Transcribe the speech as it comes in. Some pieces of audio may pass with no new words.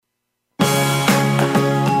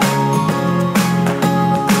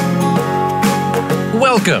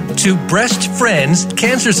Welcome to Breast Friends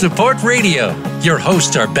Cancer Support Radio. Your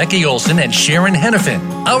hosts are Becky Olson and Sharon Hennepin.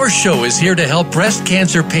 Our show is here to help breast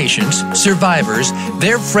cancer patients, survivors,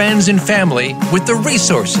 their friends and family with the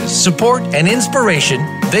resources, support, and inspiration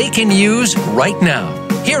they can use right now.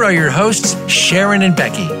 Here are your hosts, Sharon and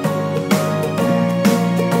Becky.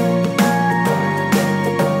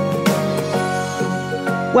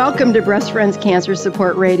 Welcome to Breast Friends Cancer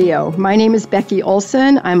Support Radio. My name is Becky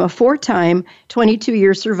Olson. I'm a 4-time,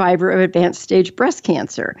 22-year survivor of advanced stage breast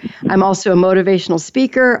cancer. I'm also a motivational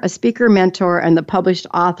speaker, a speaker mentor, and the published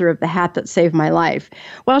author of The Hat That Saved My Life.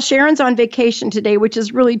 Well, Sharon's on vacation today, which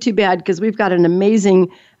is really too bad because we've got an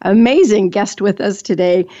amazing guest with us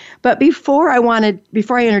today. But before I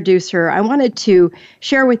introduce her, I wanted to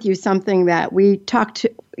share with you something that we talked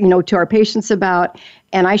to our patients about,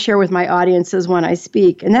 and I share with my audiences when I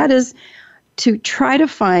speak, and that is to try to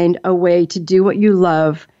find a way to do what you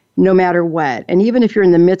love no matter what. And even if you're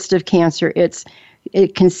in the midst of cancer,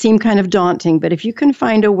 it can seem kind of daunting, but if you can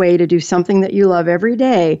find a way to do something that you love every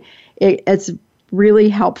day, it's really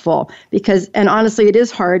helpful and honestly, it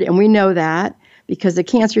is hard, and we know that because a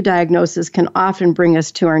cancer diagnosis can often bring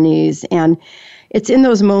us to our knees. And it's in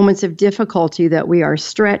those moments of difficulty that we are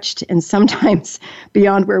stretched and sometimes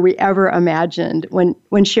beyond where we ever imagined.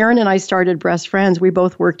 When Sharon and I started Breast Friends, we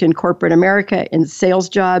both worked in corporate America in sales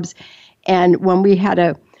jobs. And when we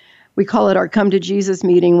call it our Come to Jesus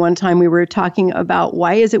meeting, one time we were talking about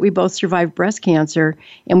why is it we both survived breast cancer?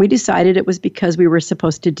 And we decided it was because we were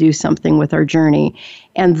supposed to do something with our journey.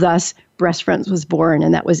 And thus, Breast Friends was born,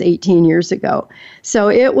 and that was 18 years ago. So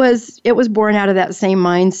it was born out of that same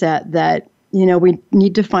mindset that we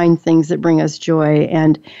need to find things that bring us joy,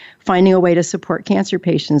 and finding a way to support cancer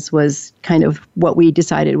patients was kind of what we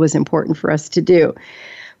decided was important for us to do.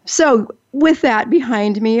 So with that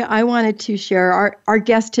behind me, I wanted to share our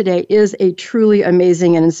guest today is a truly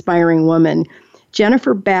amazing and inspiring woman.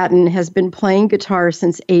 Jennifer Batten has been playing guitar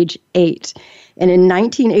since age 8. And in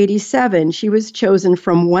 1987, she was chosen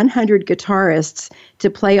from 100 guitarists to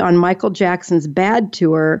play on Michael Jackson's Bad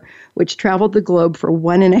Tour, which traveled the globe for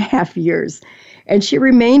 1.5 years. And she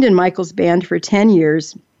remained in Michael's band for 10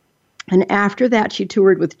 years. And after that, she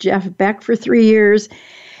toured with Beck for 3 years.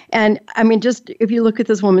 And I mean, just if you look at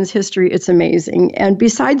this woman's history, it's amazing. And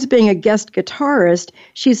besides being a guest guitarist,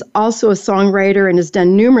 she's also a songwriter and has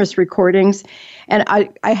done numerous recordings. And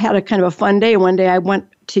I had a kind of a fun day. One day I went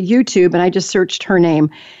to YouTube and I just searched her name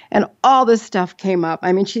and all this stuff came up.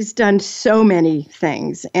 I mean, she's done so many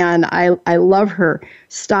things, and I love her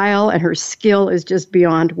style, and her skill is just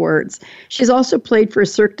beyond words. She's also played for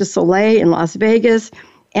Cirque du Soleil in Las Vegas,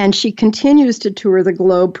 and she continues to tour the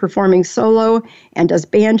globe performing solo and does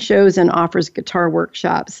band shows and offers guitar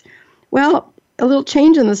workshops. Well, a little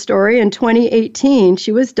change in the story. In 2018,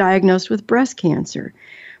 she was diagnosed with breast cancer,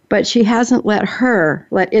 but she hasn't let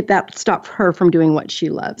that stop her from doing what she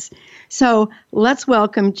loves. So let's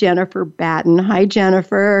welcome Jennifer Batten. Hi,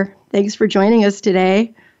 Jennifer. Thanks for joining us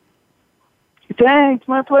today. Thanks.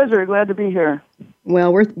 My pleasure. Glad to be here.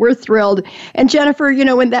 Well, we're thrilled. And Jennifer,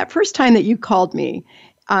 when that first time that you called me,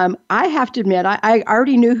 I have to admit, I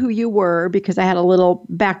already knew who you were because I had a little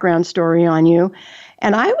background story on you.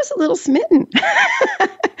 And I was a little smitten.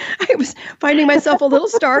 I was finding myself a little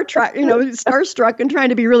starstruck and trying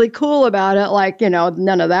to be really cool about it. Like,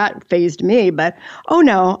 none of that fazed me. But, oh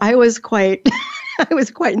no, I was quite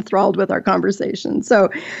enthralled with our conversation. So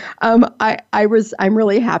I'm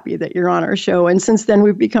really happy that you're on our show. And since then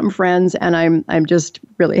we've become friends, and I'm just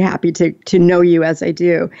really happy to know you as I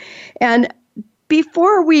do. And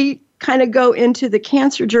before we kind of go into the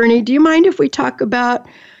cancer journey, do you mind if we talk about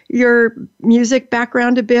your music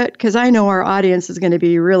background a bit? Because I know our audience is going to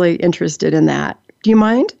be really interested in that. Do you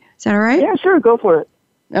mind? Is that all right? Yeah, sure. Go for it.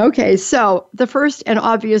 Okay. So the first and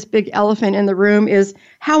obvious big elephant in the room is,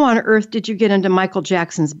 how on earth did you get into Michael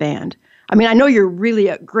Jackson's band? I mean, I know you're really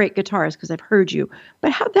a great guitarist because I've heard you,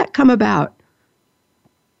 but how'd that come about?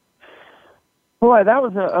 Boy, that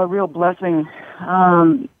was a real blessing.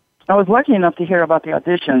 I was lucky enough to hear about the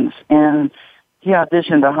auditions, and he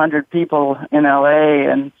auditioned 100 people in L.A.,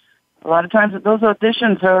 and a lot of times those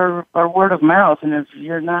auditions are word of mouth, and if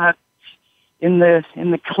you're not in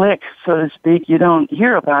the clique, so to speak, you don't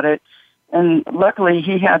hear about it. And luckily,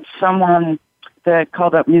 he had someone that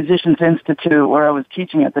called up Musicians Institute, where I was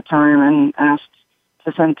teaching at the time, and asked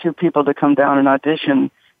to send 2 people to come down and audition.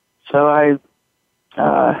 So I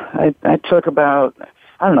took about,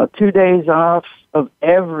 2 days off of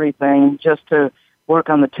everything just to work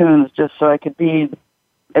on the tunes, just so I could be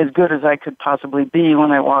as good as I could possibly be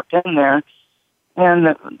when I walked in there.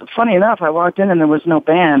 And funny enough, I walked in and there was no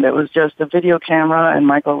band. It was just a video camera, and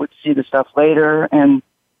Michael would see the stuff later. And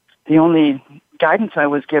the only guidance I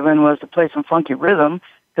was given was to play some funky rhythm,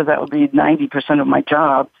 because that would be 90% of my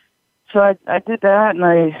job. So I did that, and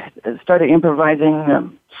I started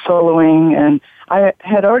improvising, soloing, and I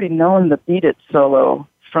had already known the Beat It solo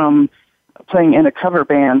from playing in a cover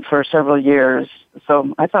band for several years.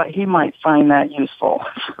 So I thought he might find that useful.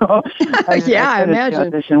 So I imagine.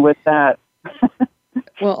 Audition with that.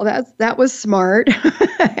 Well, that was smart.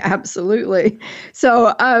 Absolutely.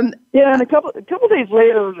 So and a couple days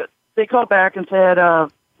later, they called back and said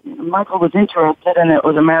Michael was interested, and it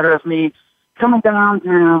was a matter of me coming down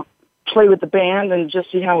to play with the band and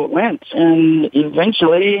just see how it went. And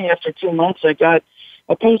eventually, after 2 months, I got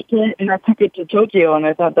a passport and a ticket to Tokyo, and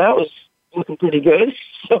I thought that was looking pretty good.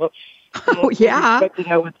 So I expected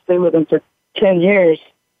I would stay with him for 10 years.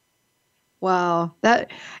 Wow.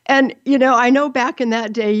 And I know back in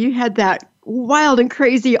that day you had that wild and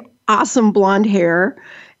crazy, awesome blonde hair.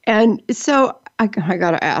 And so I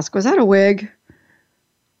got to ask, was that a wig?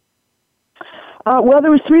 Well, there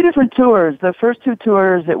was 3 different tours. The first 2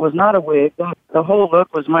 tours, it was not a wig. The whole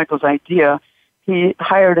look was Michael's idea. He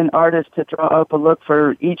hired an artist to draw up a look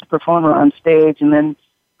for each performer on stage, and then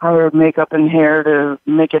hired makeup and hair to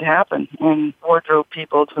make it happen, and wardrobe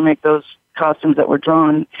people to make those costumes that were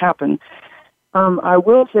drawn happen. I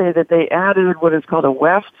will say that they added what is called a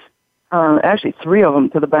weft, actually 3 of them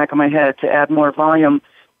to the back of my head to add more volume.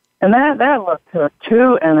 And that look took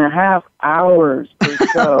 2.5 hours to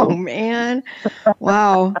show. Oh, man.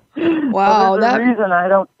 Wow. Wow. There's a reason I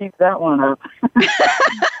don't keep that one up.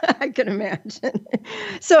 I can imagine.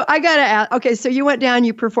 So I got to ask, okay, so you went down,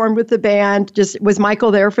 you performed with the band. Was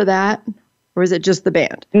Michael there for that? Or was it just the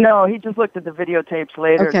band? No, he just looked at the videotapes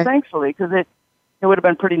later, thankfully, because it would have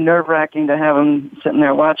been pretty nerve-wracking to have him sitting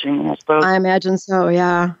there watching, I suppose. I imagine so,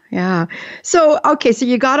 yeah. So, okay, so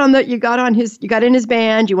you got in his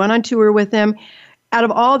band, you went on tour with him. Out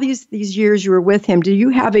of all these years you were with him, do you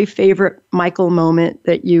have a favorite Michael moment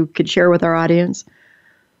that you could share with our audience?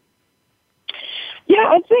 Yeah,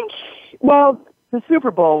 I think, the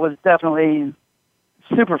Super Bowl was definitely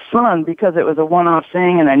super fun because it was a one-off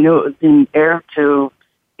thing, and I knew it was being aired to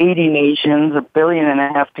 80 nations, 1.5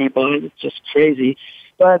 billion people. It was just crazy.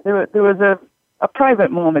 But there was a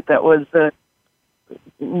private moment that was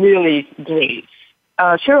really great.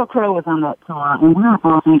 Sheryl Crow was on that tour, and we were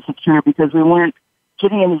both insecure because we weren't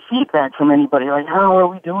getting any feedback from anybody. Like, how are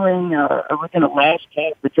we doing? Are we going to last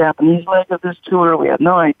past the Japanese leg of this tour? We had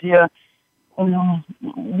no idea. And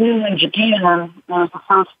we were in Japan. That was the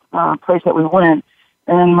first place that we went,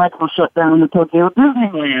 and Michael shut down the Tokyo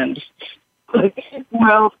Disneyland.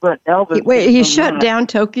 Who else but Elvis? Wait, he shut down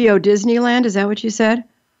Tokyo Disneyland? Is that what you said?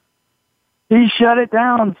 He shut it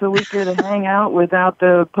down so we could hang out without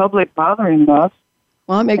the public bothering us.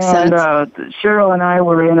 Well, that makes sense. Cheryl and I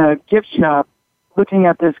were in a gift shop looking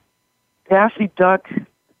at this Daffy Duck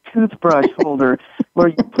toothbrush holder where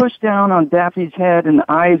you push down on Daffy's head and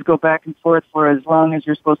the eyes go back and forth for as long as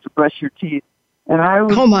you're supposed to brush your teeth. And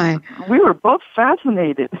we were both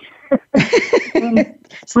fascinated.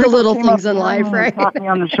 It's the little things in life, right? He tapped me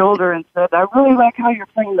on the shoulder and said, I really like how you're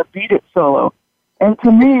playing the Beat It solo. And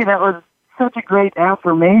to me, that was such a great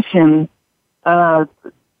affirmation that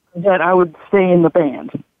I would stay in the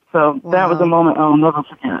band. So that was a moment I'll never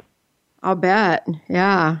forget. I'll bet.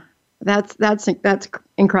 Yeah. That's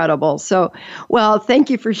incredible. So, well, thank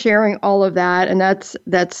you for sharing all of that. And that's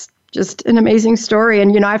just an amazing story.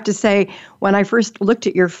 And, I have to say, when I first looked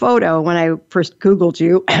at your photo, when I first Googled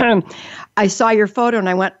you, I saw your photo and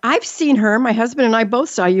I went, I've seen her. My husband and I both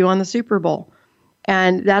saw you on the Super Bowl.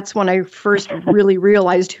 And that's when I first really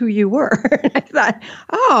realized who you were. And I thought,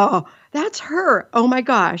 oh, that's her. Oh, my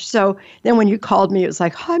gosh. So then when you called me, it was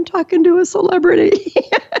like, oh, I'm talking to a celebrity.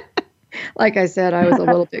 Like I said, I was a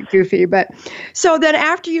little bit goofy. But so then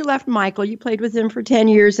after you left Michael, you played with him for 10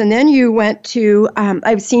 years. And then you went to,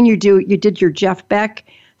 I've seen you did your Jeff Beck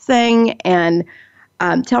thing. And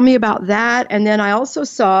tell me about that. And then I also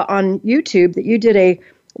saw on YouTube that you did a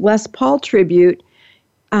Les Paul tribute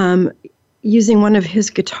using one of his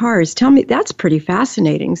guitars. Tell me, that's pretty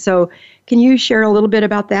fascinating. So can you share a little bit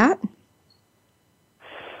about that?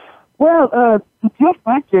 Well, the Jeff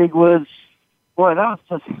Beck gig was, boy, that was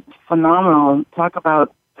just phenomenal. Talk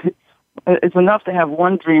about, it's enough to have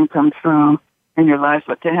one dream come true in your life,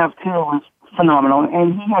 but to have two was phenomenal.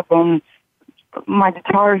 And he had been my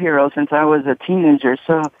guitar hero since I was a teenager.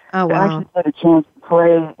 So to actually get a chance to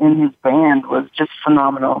play in his band was just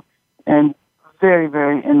phenomenal and very,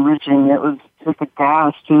 very enriching. It was just a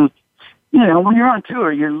gas to when you're on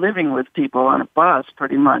tour, you're living with people on a bus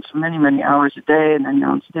pretty much many, many hours a day, and then you're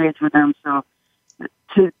on stage with them. So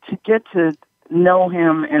to get to know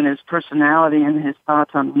him and his personality and his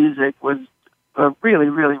thoughts on music was a really,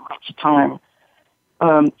 really rich time.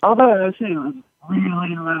 Although I would say it was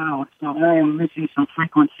really loud, so I am missing some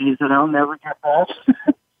frequencies that I'll never get back.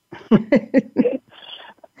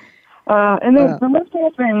 And then the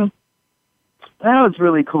Liverpool thing, that was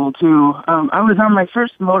really cool, too. I was on my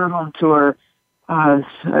first motorhome tour.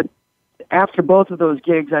 After both of those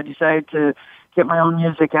gigs, I decided to get my own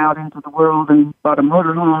music out into the world and bought a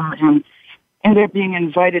motorhome and ended up being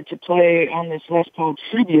invited to play on this Les Paul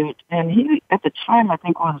tribute. And he, at the time, I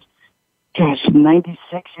think was,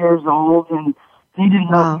 96 years old, and he didn't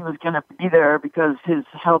know he was going to be there because his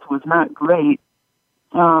health was not great.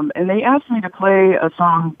 And they asked me to play a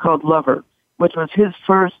song called Lover, which was his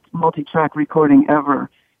first multi-track recording ever.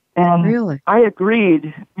 And really? I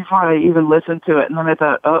agreed before I even listened to it. And then I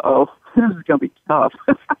thought, this is going to be tough.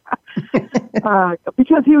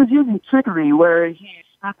 Because he was using trickery where he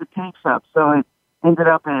sped the tapes up. So it ended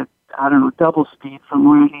up at, double speed from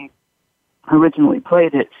where he originally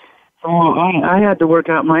played it. So I had to work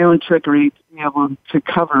out my own trickery to be able to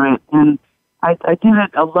cover it. And I did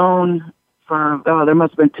it alone for, there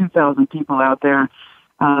must have been 2,000 people out there.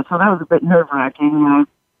 So that was a bit nerve-wracking.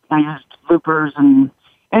 I used loopers and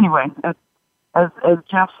anyway, as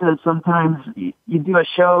Jeff says, sometimes you do a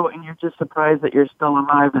show and you're just surprised that you're still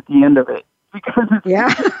alive at the end of it because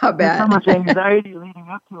there's so much anxiety leading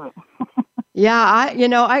up to it. Yeah,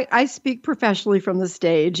 I speak professionally from the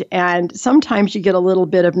stage, and sometimes you get a little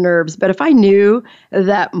bit of nerves. But if I knew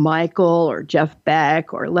that Michael or Jeff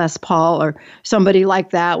Beck or Les Paul or somebody like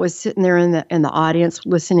that was sitting there in the audience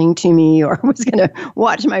listening to me or was going to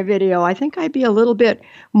watch my video, I think I'd be a little bit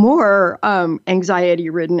more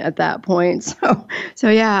anxiety-ridden at that point. So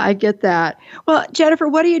yeah, I get that. Well, Jennifer,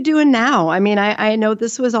 what are you doing now? I mean, I know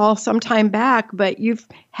this was all some time back, but you've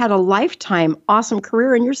had a lifetime awesome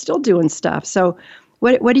career and you're still doing stuff. So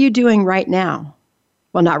what are you doing right now?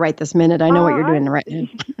 Well, not right this minute. I know what you're doing right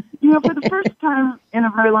now. For the first time in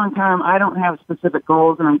a very long time, I don't have specific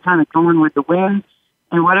goals and I'm kind of going with the wind,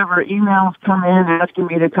 and whatever emails come in asking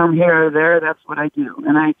me to come here or there, that's what I do.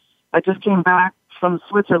 And I just came back from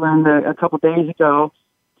Switzerland a couple days ago,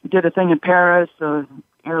 did a thing in Paris. The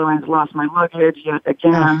airlines lost my luggage yet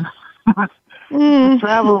again.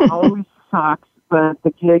 Travel always sucks, but the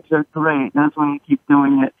gigs are great. That's why I keep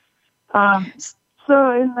doing it.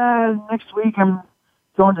 So in next week, I'm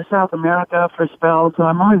going to South America for a spell. So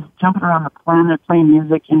I'm always jumping around the planet playing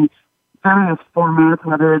music in various formats,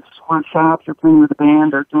 whether it's workshops or playing with a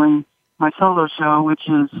band or doing my solo show, which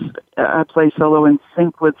is I play solo in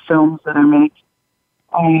sync with films that I make.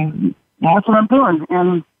 That's what I'm doing.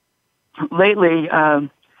 And lately,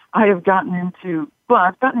 I've gotten into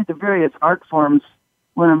various art forms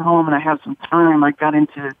when I'm home and I have some time. I got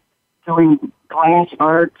into doing glass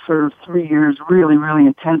art for 3 years really, really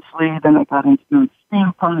intensely. Then I got into doing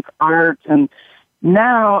steampunk art. And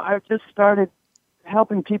now I've just started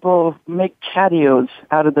helping people make patios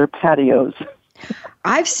out of their patios.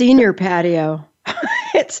 I've seen your patio.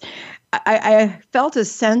 I felt a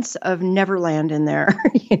sense of Neverland in there,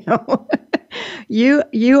 You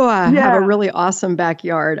have a really awesome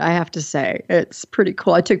backyard, I have to say. It's pretty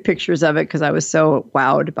cool. I took pictures of it because I was so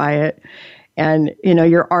wowed by it. And,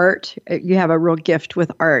 your art, you have a real gift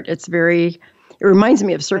with art. It reminds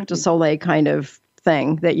me of Cirque du Soleil kind of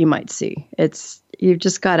thing that you might see.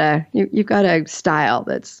 You've got a style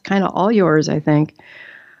that's kind of all yours, I think.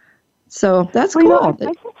 So that's cool. I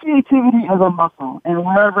think creativity is a muscle, and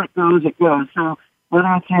wherever it goes, it goes. So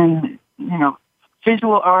whether it's in,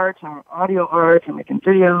 visual art or audio art or making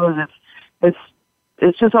videos,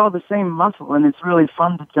 it's just all the same muscle, and it's really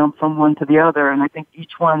fun to jump from one to the other, and I think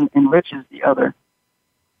each one enriches the other.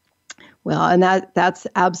 Well, and that's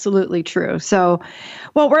absolutely true. So,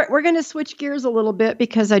 well, we're going to switch gears a little bit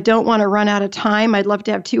because I don't want to run out of time. I'd love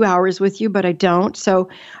to have 2 hours with you, but I don't. So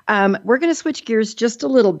we're going to switch gears just a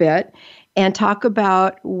little bit and talk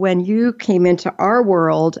about when you came into our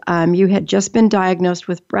world. You had just been diagnosed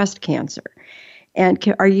with breast cancer. And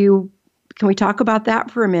can we talk about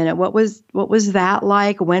that for a minute? What was that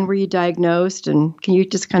like? When were you diagnosed? And can you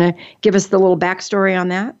just kind of give us the little backstory on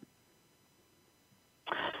that?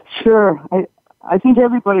 Sure. I think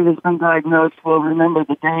everybody that's been diagnosed will remember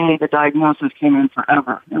the day the diagnosis came in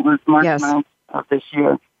forever. It was March 9th of this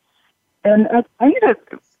year. And I need to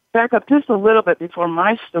back up just a little bit before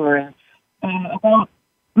my story. About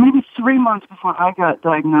maybe 3 months before I got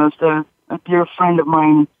diagnosed, a dear friend of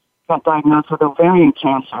mine got diagnosed with ovarian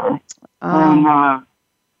cancer. And, I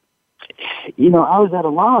was at a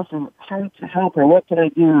loss, and how to help her? What could I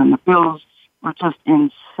do? And the bills were just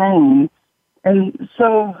insane. And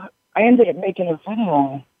so I ended up making a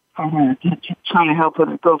video for her to try to help with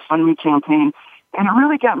a GoFundMe campaign. And it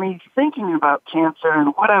really got me thinking about cancer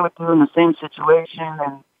and what I would do in the same situation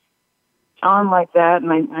and on like that.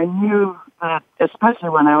 And I knew that, especially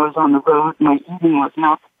when I was on the road, my eating was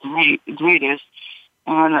not the greatest.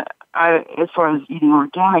 And as far as eating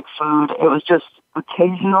organic food, it was just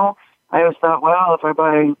occasional. I always thought, well, if I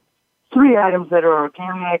buy 3 items that are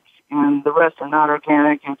organic and the rest are not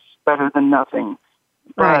organic, it's better than nothing.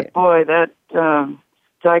 Right. But boy, that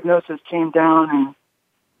diagnosis came down and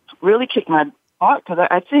really kicked my butt, because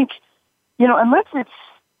I think, unless it's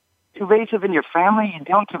pervasive in your family, you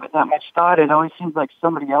don't give it that much thought. It always seems like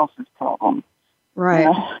somebody else's problem. Right.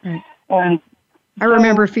 Right. And I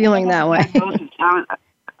remember feeling that way. I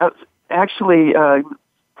was actually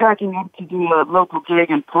packing up to do a local gig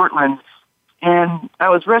in Portland, and I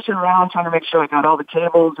was rushing around trying to make sure I got all the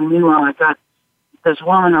cables, and meanwhile I got this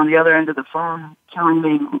woman on the other end of the phone telling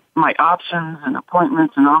me my options and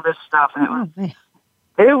appointments and all this stuff, and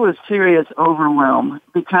it was serious overwhelm,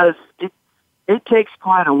 because it takes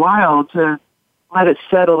quite a while to let it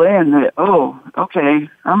settle in that, oh, okay,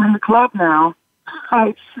 I'm in the club now.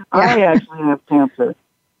 I actually have cancer.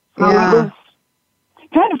 So it was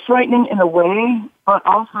kind of frightening in a way, but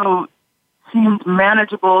also seemed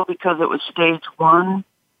manageable because it was stage 1.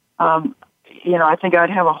 I think I'd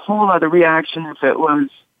have a whole other reaction if it was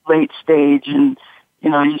late stage and,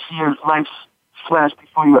 you see your life flash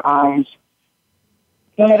before your eyes.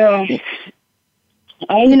 But,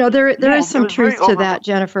 there is some truth to that,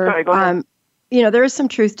 Jennifer. Sorry, go ahead. There is some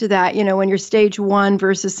truth to that. When you're stage 1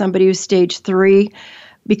 versus somebody who's stage 3,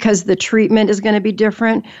 because the treatment is going to be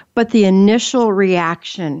different. But the initial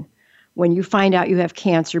reaction when you find out you have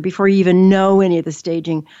cancer, before you even know any of the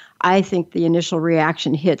staging, I think the initial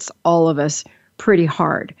reaction hits all of us pretty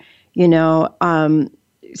hard.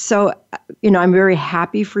 So, I'm very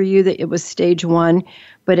happy for you that it was stage 1,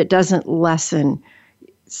 but it doesn't lessen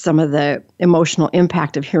some of the emotional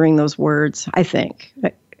impact of hearing those words, I think.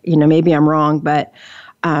 Maybe I'm wrong, but,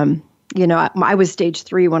 I was stage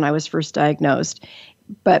 3 when I was first diagnosed.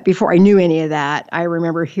 But before I knew any of that, I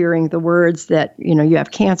remember hearing the words that, you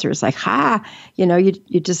have cancer. It's like,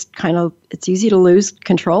 you just kind of, it's easy to lose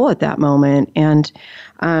control at that moment. And,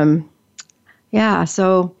 so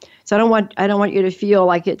I don't want you to feel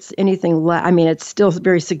like it's anything less. I mean, it's still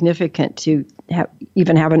very significant to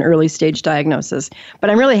even have an early stage diagnosis. But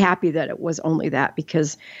I'm really happy that it was only that,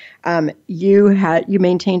 because you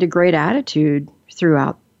maintained a great attitude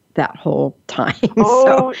throughout that whole time.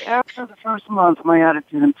 Oh, after the first month, my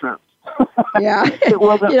attitude improved. Yeah. It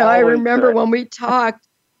wasn't I remember good. when we talked.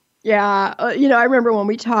 Yeah. I remember when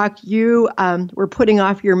we talked, you were putting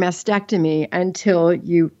off your mastectomy until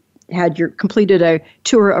you had completed a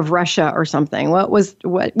tour of Russia or something. What was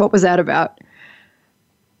that about?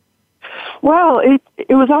 Well,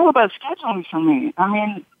 it was all about scheduling for me. I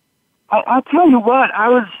mean, I'll tell you what,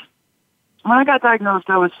 when I got diagnosed,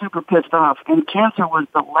 I was super pissed off, and cancer was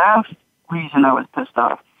the last reason I was pissed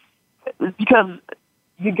off. Because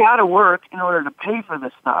you got to work in order to pay for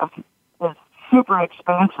this stuff. It's super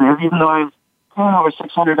expensive, even though I was paying over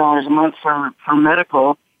 $600 a month for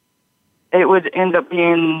medical. It would end up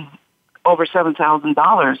being over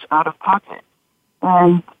 $7,000 out of pocket.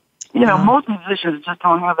 And, most musicians just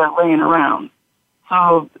don't have that laying around.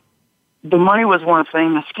 So the money was one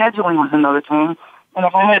thing, the scheduling was another thing. And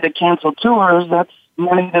if I had to cancel tours, that's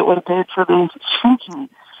money that would have paid for the surgery.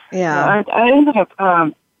 Yeah. I ended up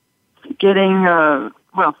getting,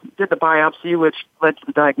 did the biopsy, which led to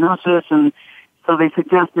the diagnosis, and so they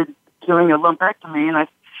suggested doing a lumpectomy. And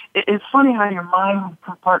it's funny how your mind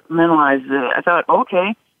compartmentalizes it. I thought,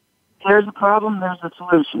 okay, there's a problem, there's a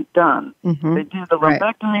solution, done. Mm-hmm. They do the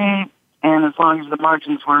lumpectomy, and as long as the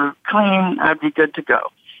margins were clean, I'd be good to go.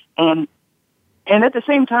 And at the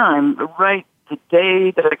same time, right the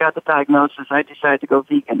day that I got the diagnosis, I decided to go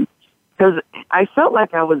vegan, because I felt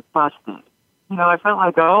like I was busted. I felt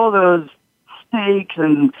like all those steaks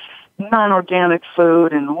and non-organic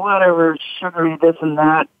food and whatever sugary this and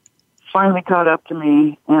that finally caught up to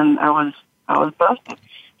me, and I was busted.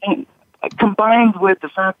 And combined with the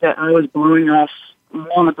fact that I was blowing off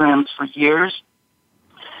mammograms for years,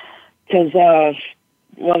 because there's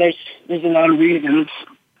a lot of reasons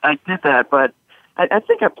I did that, but I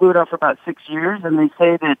think I blew it off for about 6 years, and they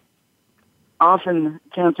say that often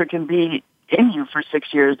cancer can be in you for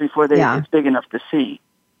 6 years before it's big enough to see.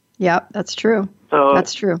 Yep, that's true. So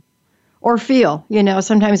that's true. Or feel.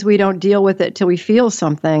 Sometimes we don't deal with it till we feel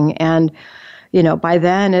something, and by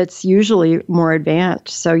then it's usually more advanced.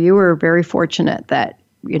 So you were very fortunate that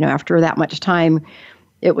after that much time,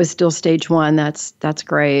 it was still stage 1. That's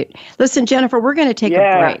great. Listen, Jennifer, we're going to take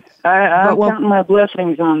a break. I'm counting my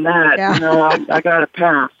blessings on that. Yeah. I got a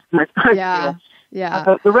pass.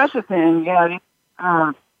 Yeah. The rest of the thing,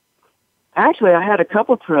 actually, I had a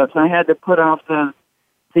couple trips. I had to put off the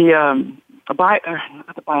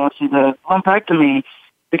lumpectomy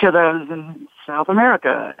because I was in South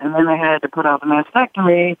America, and then I had to put off the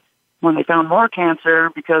mastectomy when they found more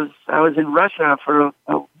cancer because I was in Russia for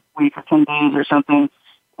a week or 10 days or something,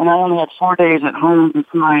 and I only had 4 days at home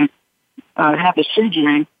before I had the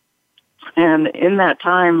surgery. And in that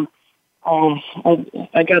time,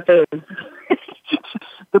 I got the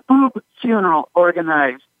the boob funeral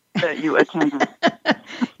organized that you attended.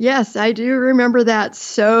 Yes, I do remember that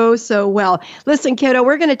so well. Listen, kiddo,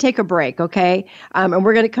 we're going to take a break, okay? And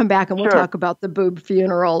we're going to come back and we'll talk about the boob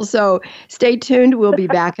funeral. So stay tuned. We'll be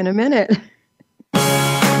back in a minute.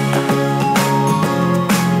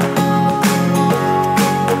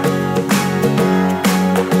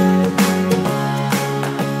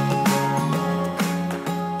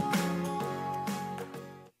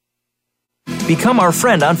 Become our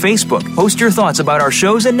friend on Facebook. Post your thoughts about our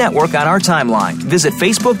shows and network on our timeline. Visit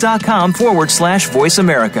Facebook.com/Voice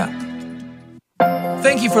America.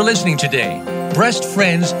 Thank you for listening today. Breast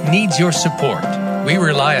Friends needs your support. We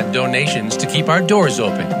rely on donations to keep our doors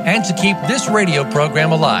open and to keep this radio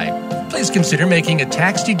program alive. Please consider making a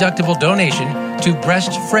tax-deductible donation to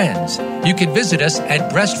Breast Friends. You can visit us at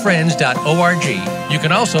breastfriends.org. You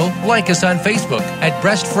can also like us on Facebook at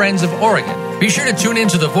Breast Friends of Oregon. Be sure to tune in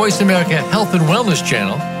to the Voice America Health and Wellness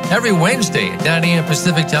channel every Wednesday at 9 a.m.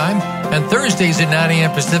 Pacific Time and Thursdays at 9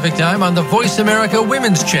 a.m. Pacific Time on the Voice America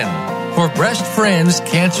Women's channel for Breast Friends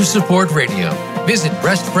Cancer Support Radio. Visit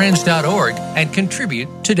breastfriends.org and contribute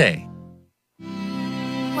today.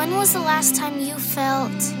 When was the last time you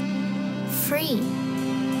felt free?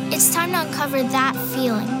 It's time to uncover that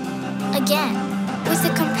feeling again with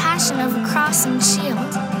the compassion of a cross and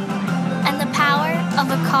shield and the power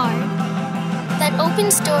of a card that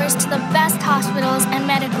opens doors to the best hospitals and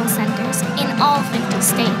medical centers in all 50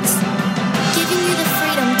 states, giving you the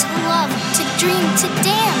freedom to love, to dream, to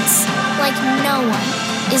dance like no one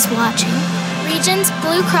is watching. Regions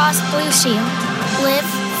Blue Cross Blue Shield. Live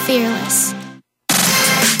fearless.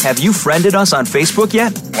 Have you friended us on Facebook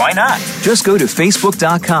yet? Why not? Just go to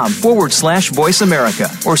Facebook.com/Voice America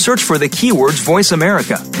or search for the keywords Voice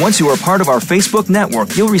America. Once you are part of our Facebook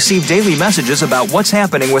network, you'll receive daily messages about what's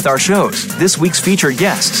happening with our shows, this week's featured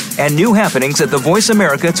guests, and new happenings at the Voice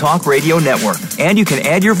America Talk Radio Network. And you can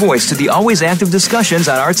add your voice to the always active discussions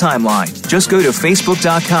on our timeline. Just go to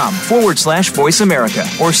Facebook.com/Voice America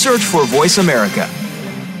or search for Voice America.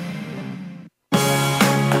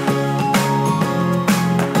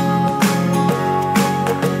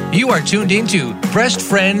 You are tuned into Breast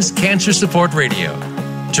Friends Cancer Support Radio.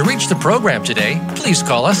 To reach the program today, please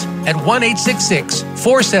call us at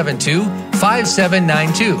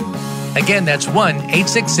 1-866-472-5792. Again, that's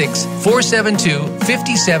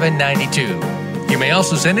 1-866-472-5792. You may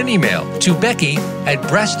also send an email to Becky at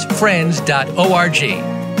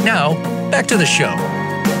breastfriends.org. Now, back to the show.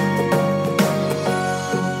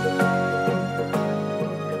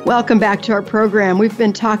 Welcome back to our program. We've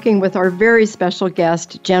been talking with our very special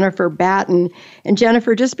guest, Jennifer Batten. And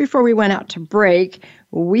Jennifer, just before we went out to break,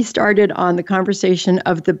 we started on the conversation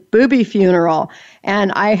of the boobie funeral.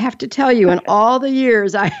 And I have to tell you, in all the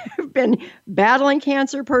years I have been battling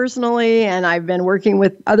cancer personally, and I've been working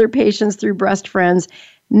with other patients through Breast Friends,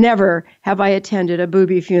 never have I attended a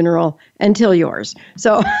boobie funeral until yours.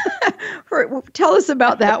 So tell us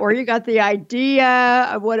about that, where you got the idea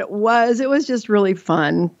of what it was. It was just really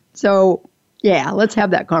fun. So, yeah, let's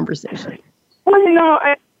have that conversation. Well,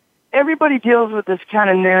 everybody deals with this kind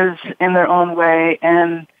of news in their own way,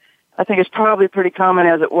 and I think it's probably pretty common,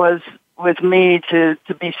 as it was with me, to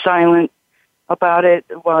be silent about it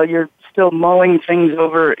while you're still mulling things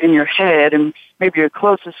over in your head, and maybe your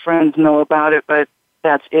closest friends know about it, but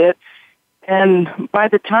that's it. And by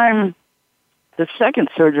the time the second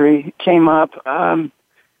surgery came up, I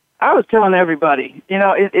was telling everybody,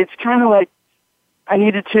 it's kind of like I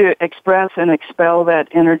needed to express and expel that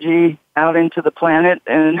energy out into the planet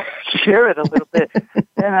and share it a little bit.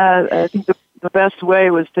 And I think the best way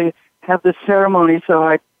was to have this ceremony.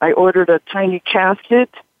 So I ordered a tiny casket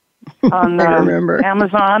on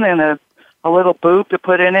Amazon and a little boob to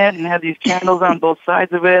put in it, and had these candles on both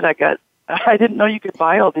sides of it. I didn't know you could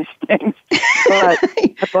buy all these things, but I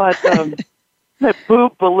bought the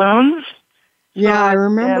boob balloons. Yeah, I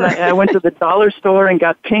remember. And I went to the dollar store and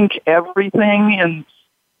got pink everything, and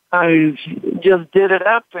I just did it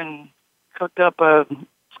up and cooked up a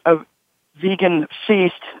vegan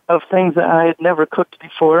feast of things that I had never cooked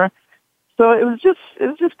before. So it was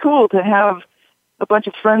just cool to have a bunch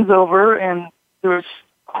of friends over, and there was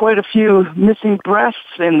quite a few missing breasts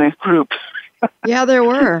in the group. Yeah, there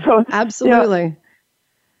were. So, absolutely.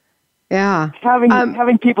 Yeah.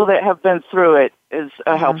 Having people that have been through it is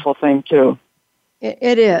a helpful thing too.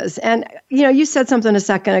 It is. And, you said something a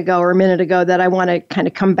second ago or a minute ago that I want to kind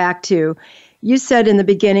of come back to. You said in the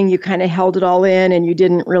beginning you kind of held it all in and you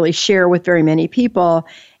didn't really share with very many people.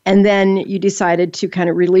 And then you decided to kind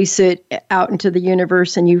of release it out into the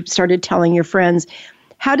universe and you started telling your friends.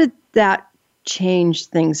 How did that change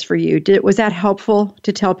things for you? Was that helpful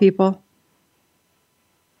to tell people?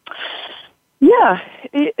 Yeah,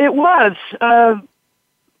 it was.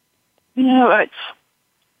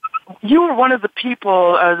 You were one of the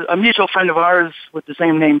people, a mutual friend of ours with the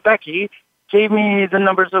same name, Becky, gave me the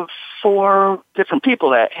numbers of 4 different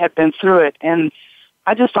people that had been through it. And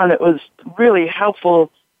I just found it was really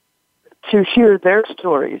helpful to hear their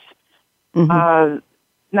stories. Mm-hmm.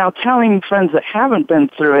 Now, telling friends that haven't been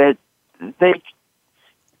through it,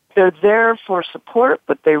 they're there for support,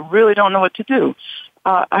 but they really don't know what to do.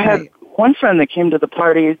 I had one friend that came to the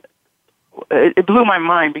party. It blew my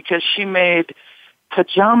mind because she made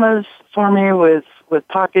pajamas for me with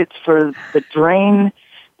pockets for the drain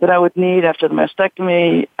that I would need after the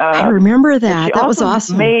mastectomy. I remember that. That was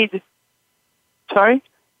awesome. Sorry?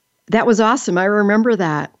 That was awesome. I remember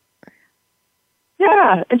that.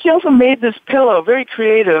 Yeah, and she also made this pillow, very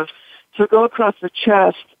creative, to go across the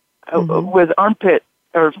chest with armpit,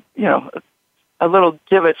 or, a little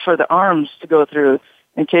divot for the arms to go through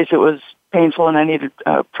in case it was painful and I needed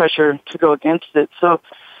pressure to go against it. So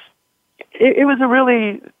it was a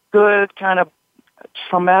really good kind of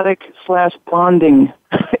traumatic/bonding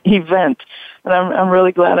event, and I'm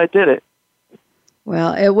really glad I did it.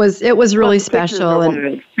 Well, it was really special.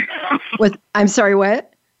 And I'm sorry,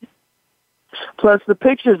 what? Plus, the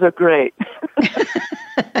pictures are great.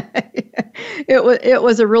 It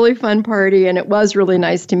was a really fun party, and it was really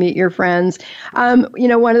nice to meet your friends.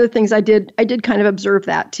 One of the things I did kind of observe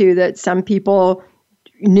that too, that some people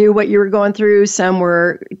knew what you were going through. Some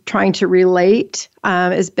were trying to relate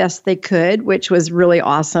as best they could, which was really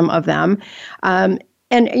awesome of them. And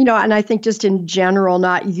I think just in general,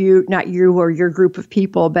 not you or your group of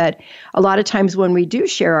people, but a lot of times when we do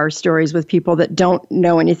share our stories with people that don't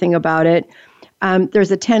know anything about it,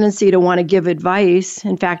 there's a tendency to want to give advice.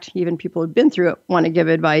 In fact, even people who've been through it want to give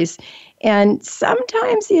advice. And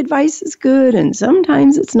sometimes the advice is good and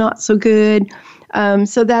sometimes it's not so good.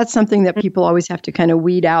 So that's something that people always have to kind of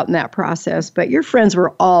weed out in that process. But your friends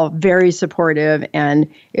were all very supportive,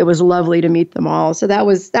 and it was lovely to meet them all. So that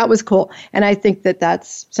was cool. And I think that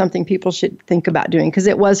that's something people should think about doing, because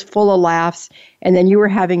it was full of laughs. And then you were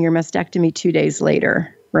having your mastectomy 2 days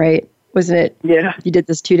later, right? Wasn't it? Yeah. You did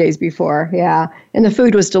this 2 days before. Yeah. And the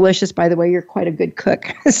food was delicious, by the way. You're quite a good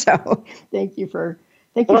cook. So thank you for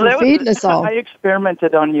feeding us all. I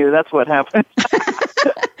experimented on you. That's what happened.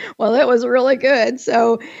 Well, it was really good.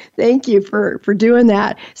 So thank you for doing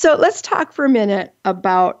that. So let's talk for a minute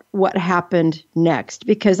about what happened next,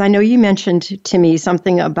 because I know you mentioned to me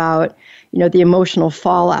something about, the emotional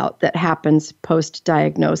fallout that happens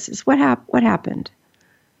post-diagnosis. What happened?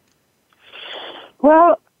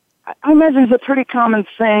 Well, I imagine it's a pretty common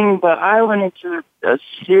thing, but I went into a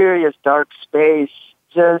serious dark space.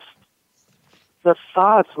 Just the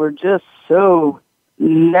thoughts were just so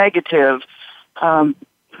negative.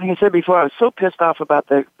 Like I said before, I was so pissed off about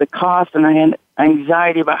the cost, and I had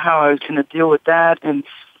anxiety about how I was going to deal with that. And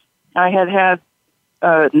I had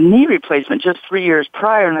a knee replacement just 3 years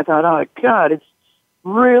prior, and I thought, oh, God, it's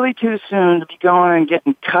really too soon to be going and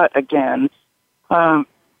getting cut again.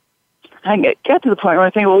 I get to the point where I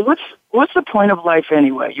think, well, what's the point of life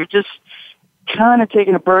anyway? You're just kind of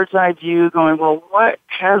taking a bird's eye view, going, well, what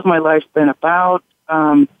has my life been about?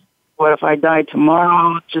 What if I died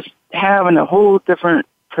tomorrow? Just having a whole different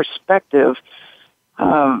perspective.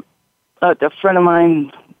 A friend of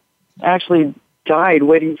mine actually died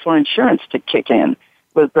waiting for insurance to kick in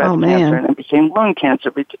with breast cancer, and it became lung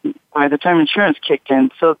cancer by the time insurance kicked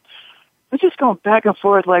in. So we're just going back and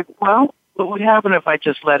forth like, well, what would happen if I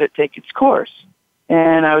just let it take its course?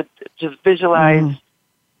 And I would just visualize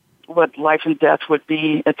what life and death would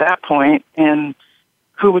be at that point, and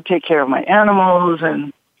who would take care of my animals.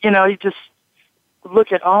 And, you just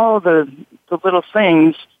look at all the little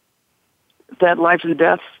things that life and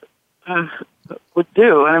death would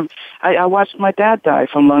do. And I watched my dad die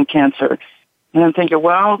from lung cancer, and I'm thinking,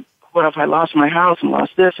 well, what if I lost my house and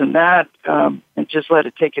lost this and that, and just let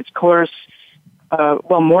it take its course?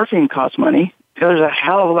 Well, morphine costs money, there's a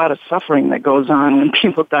hell of a lot of suffering that goes on when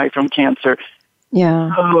people die from cancer.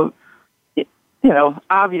 Yeah. So,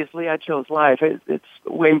 obviously I chose life. It's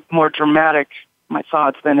way more dramatic, my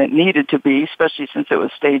thoughts, than it needed to be, especially since it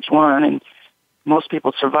was stage 1, and most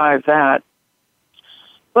people survive that.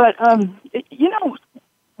 But,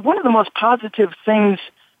 one of the most positive things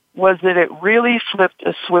was that it really flipped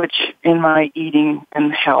a switch in my eating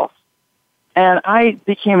and health. And I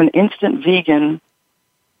became an instant vegan,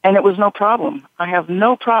 and it was no problem. I have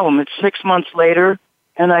no problem. It's 6 months later,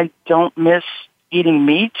 and I don't miss eating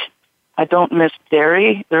meat. I don't miss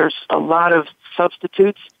dairy. There's a lot of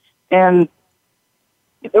substitutes, and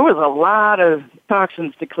there was a lot of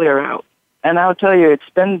toxins to clear out. And I'll tell you, it's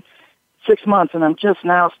been 6 months, and I'm just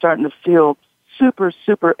now starting to feel super,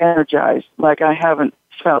 super energized like I haven't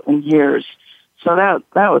felt in years. So that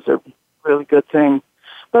was a really good thing.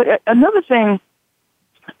 But another thing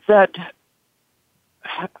that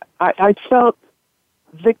I felt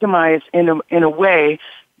victimized in a way,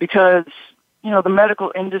 because the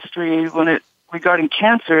medical industry, regarding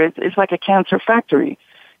cancer, it's like a cancer factory.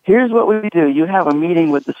 Here's what we do: you have a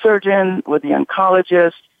meeting with the surgeon, with the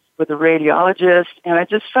oncologist, with the radiologist, and I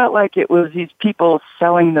just felt like it was these people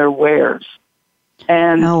selling their wares.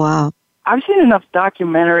 And oh wow, I've seen enough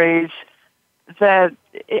documentaries that,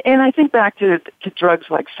 and I think back to drugs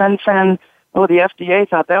like fen-phen. Oh, the FDA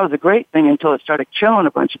thought that was a great thing until it started killing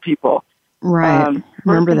a bunch of people. Right.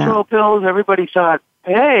 Remember birth control pills. Everybody thought,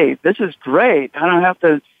 hey, this is great. I don't have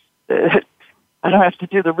to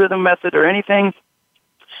do the rhythm method or anything.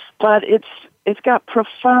 But it's got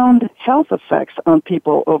profound health effects on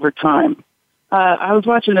people over time. I was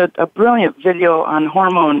watching a brilliant video on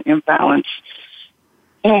hormone imbalance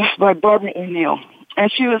by Barbara O'Neill,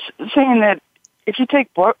 and she was saying that if you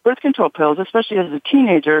take birth control pills, especially as a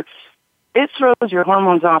teenager, it throws your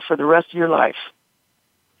hormones off for the rest of your life.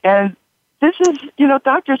 And this is,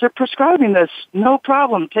 doctors are prescribing this. No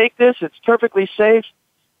problem. Take this. It's perfectly safe.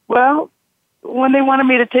 Well, when they wanted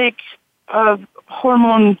me to take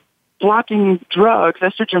hormone-blocking drugs,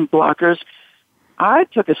 estrogen blockers, I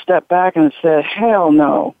took a step back and said, hell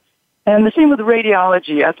no. And the same with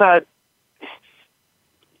radiology. I thought,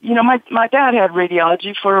 my dad had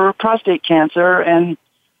radiology for prostate cancer, and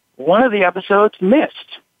one of the episodes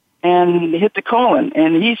missed and hit the colon,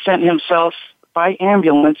 and he sent himself by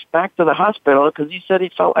ambulance back to the hospital because he said he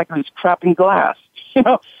felt like he was crapping glass.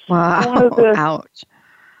 Wow. Ouch.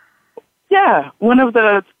 Yeah, one of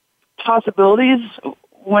the possibilities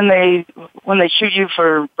when they shoot you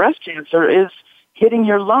for breast cancer is hitting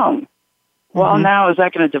your lung. Well, now is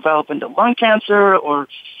that going to develop into lung cancer, or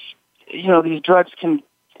these drugs can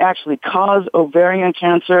actually cause ovarian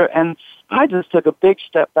cancer? And I just took a big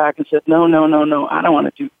step back and said, no, I don't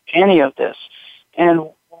want to do any of this. And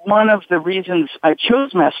one of the reasons I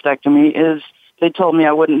chose mastectomy is they told me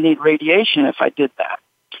I wouldn't need radiation if I did that.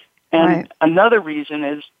 And another reason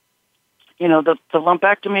is, the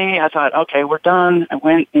lumpectomy, I thought, okay, we're done. I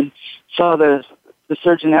went and saw the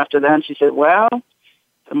surgeon after that, and she said, well,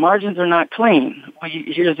 the margins are not clean. Well,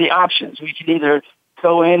 here's the options. We can either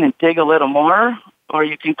go in and dig a little more, or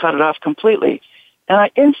you can cut it off completely. And I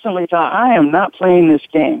instantly thought, I am not playing this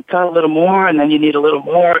game. Cut a little more, and then you need a little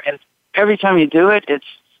more. And every time you do it, it's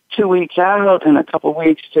 2 weeks out and a couple of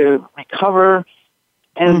weeks to recover.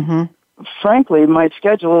 And frankly, my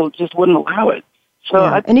schedule just wouldn't allow it.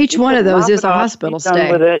 So and each one of those is a hospital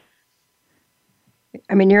stay. With it.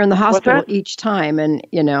 I mean, you're in the hospital each time, and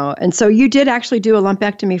and so you did actually do a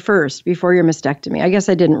lumpectomy first before your mastectomy. I guess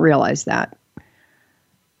I didn't realize that.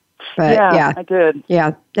 But yeah, I did.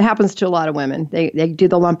 Yeah, it happens to a lot of women. They do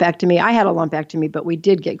the lumpectomy. I had a lumpectomy, but we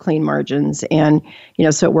did get clean margins, and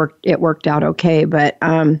so it worked out okay. But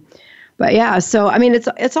yeah, so I mean,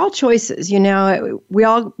 it's all choices. We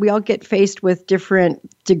all get faced with different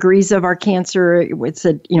degrees of our cancer. It's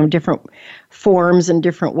different forms and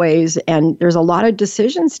different ways, and there's a lot of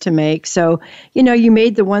decisions to make. So you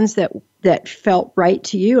made the ones that felt right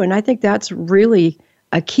to you, and I think that's really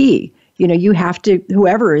a key. You have to,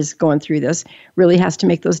 whoever is going through this really has to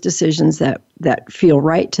make those decisions that feel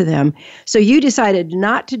right to them. So you decided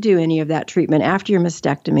not to do any of that treatment after your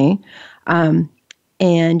mastectomy,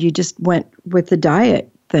 and you just went with the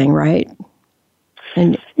diet thing, right?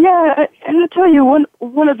 And I'll tell you,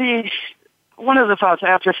 one of the thoughts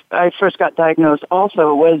after I first got diagnosed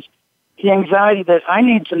also was the anxiety that I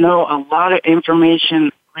need to know a lot of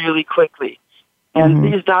information really quickly. And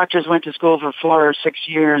these doctors went to school for 4 or 6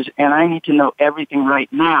 years, and I need to know everything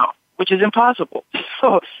right now, which is impossible.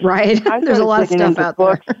 So there's a lot of stuff out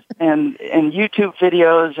books there. and YouTube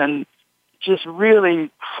videos, and just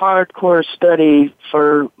really hardcore study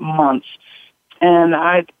for months. And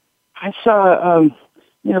I I saw,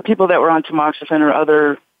 people that were on tamoxifen or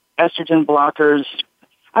other estrogen blockers.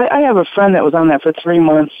 I have a friend that was on that for 3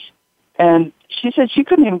 months, and she said she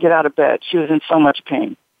couldn't even get out of bed. She was in so much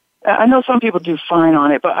pain. I know some people do fine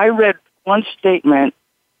on it, but I read one statement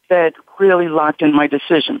that really locked in my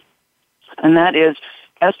decision, and that is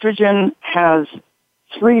estrogen has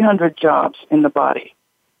 300 jobs in the body.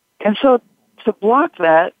 And so to block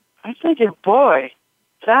that, I figured, boy,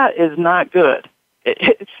 that is not good.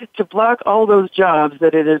 To block all those jobs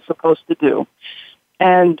that it is supposed to do.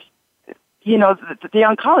 And, the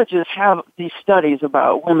oncologists have these studies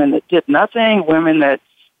about women that did nothing, women that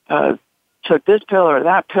took this pill or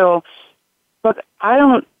that pill. But I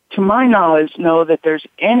don't, to my knowledge, know that there's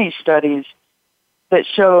any studies that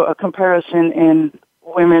show a comparison in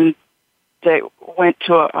women that went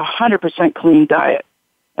to a 100% clean diet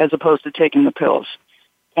as opposed to taking the pills.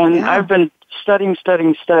 And yeah. I've been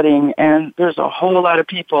studying, and there's a whole lot of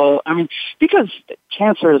people. I mean, because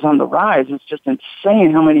cancer is on the rise, it's just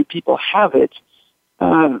insane how many people have it.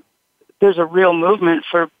 There's a real movement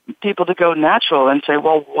for people to go natural and say,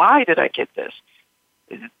 well, why did I get this?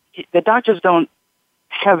 The doctors don't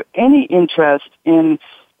have any interest in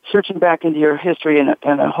searching back into your history in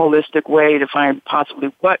a holistic way to find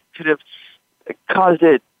possibly what could have caused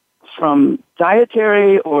it from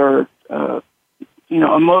dietary or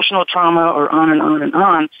emotional trauma or on and on and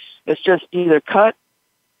on. It's just either cut,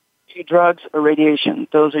 drugs, or radiation.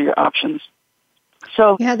 Those are your options.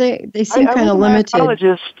 So yeah, they seem kind of limited. I was a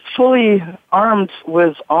gynecologist, fully armed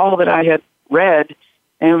with all that I had read,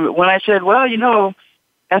 and when I said, well,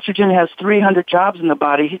 estrogen has 300 jobs in the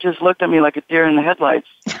body, he just looked at me like a deer in the headlights.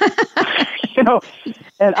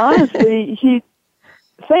 And honestly,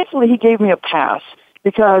 thankfully he gave me a pass,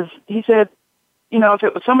 because he said, if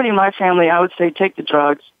it was somebody in my family, I would say take the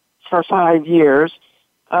drugs for 5 years.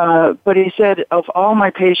 But he said, of all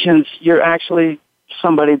my patients, you're actually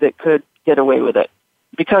somebody that could get away with it,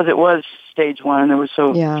 because it was stage 1 and there were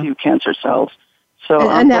so few cancer cells. So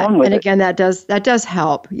again, that does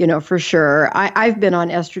help, for sure. I've been on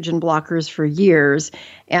estrogen blockers for years,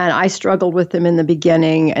 and I struggled with them in the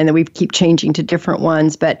beginning, and then we keep changing to different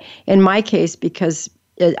ones. But in my case, because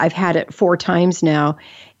I've had it 4 times now,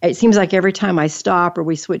 it seems like every time I stop or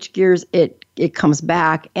we switch gears, it comes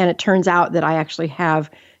back. And it turns out that I actually have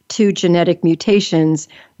 2 genetic mutations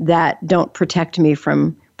that don't protect me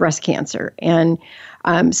from breast cancer. And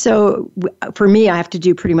so for me, I have to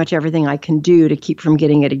do pretty much everything I can do to keep from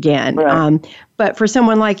getting it again. Right. But for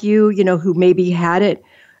someone like you, who maybe had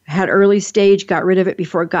early stage, got rid of it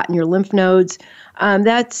before it got in your lymph nodes,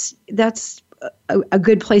 that's a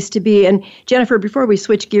good place to be. And Jennifer, before we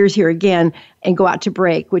switch gears here again and go out to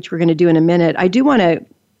break, which we're going to do in a minute, I do want to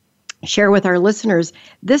share with our listeners,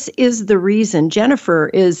 this is the reason. Jennifer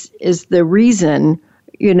is the reason,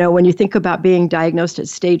 when you think about being diagnosed at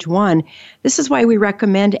stage 1, this is why we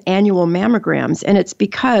recommend annual mammograms. And it's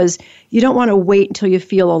because you don't want to wait until you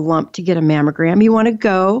feel a lump to get a mammogram. You want to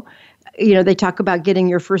go. They talk about getting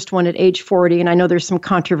your first one at age 40, and I know there's some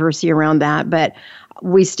controversy around that, but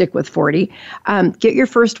we stick with 40. Get your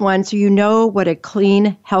first one so you know what a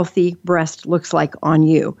clean, healthy breast looks like on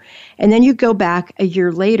you. And then you go back a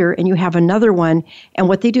year later and you have another one, and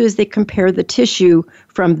what they do is they compare the tissue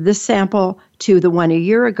from this sample to the one a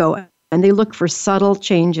year ago, and they look for subtle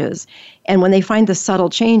changes. And when they find the subtle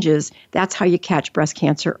changes, that's how you catch breast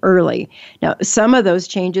cancer early. Now, some of those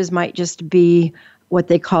changes might just be what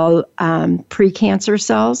they call precancer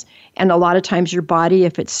cells. And a lot of times your body,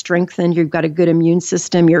 if it's strengthened, you've got a good immune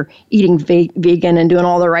system, you're eating vegan and doing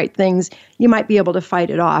all the right things, you might be able to fight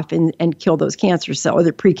it off and kill those cancer cells or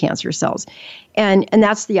the precancer cells. And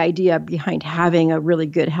that's the idea behind having a really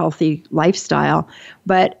good, healthy lifestyle.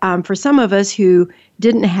 But for some of us who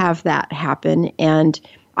didn't have that happen, and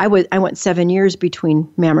I went 7 years between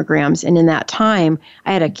mammograms, and in that time,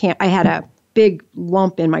 I had a big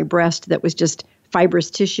lump in my breast that was just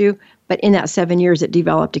fibrous tissue, but in that 7 years, it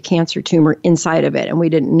developed a cancer tumor inside of it, and we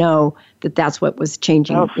didn't know that that's what was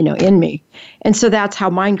changing, in me. And so that's how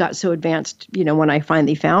mine got so advanced, when I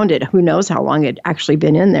finally found it. Who knows how long it had actually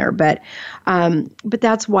been in there, but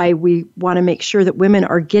that's why we want to make sure that women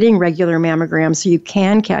are getting regular mammograms so you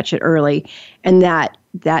can catch it early, and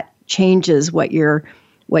that changes what your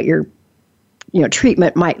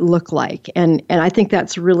treatment might look like. And I think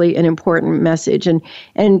that's really an important message.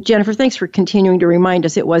 And Jennifer, thanks for continuing to remind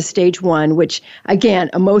us it was stage 1, which again,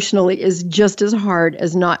 emotionally is just as hard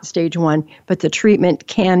as not stage 1, but the treatment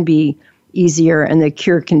can be easier and the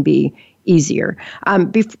cure can be easier.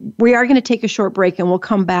 We are going to take a short break, and we'll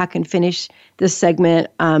come back and finish this segment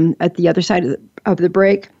at the other side of the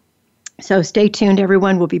break. So stay tuned,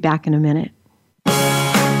 everyone. We'll be back in a minute.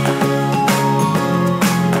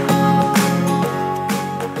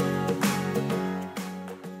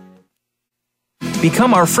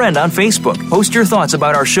 Become our friend on Facebook. Post your thoughts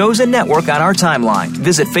about our shows and network on our timeline.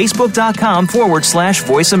 Visit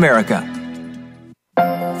facebook.com/Voice America.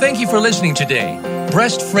 Thank you for listening today.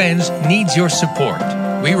 Breast Friends needs your support.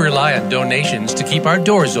 We rely on donations to keep our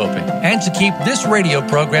doors open and to keep this radio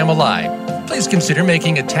program alive. Please consider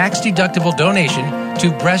making a tax-deductible donation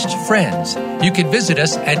to Breast Friends. You can visit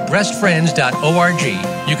us at breastfriends.org.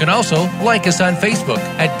 You can also like us on Facebook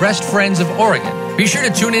at Breast Friends of Oregon. Be sure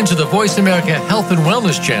to tune in to the Voice America Health and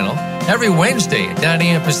Wellness channel every Wednesday at 9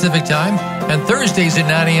 a.m. Pacific Time and Thursdays at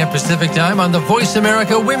 9 a.m. Pacific Time on the Voice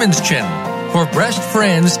America Women's channel. For Breast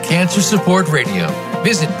Friends Cancer Support Radio,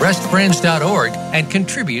 visit breastfriends.org and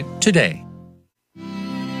contribute today.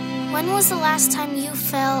 When was the last time you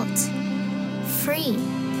felt free?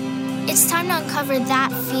 It's time to uncover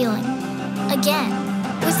that feeling again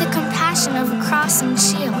with the compassion of a crossing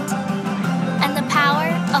shield and the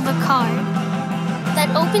power of a card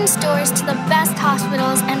that opens doors to the best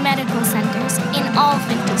hospitals and medical centers in all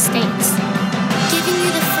 50 states, giving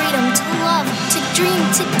you the freedom to love, to dream,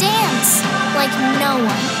 to dance like no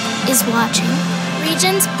one is watching.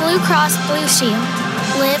 Regions Blue Cross Blue Shield.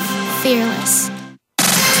 Live fearless.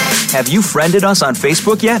 Have you friended us on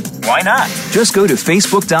Facebook yet? Why not? Just go to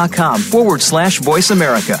facebook.com/Voice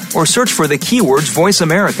America or search for the keywords Voice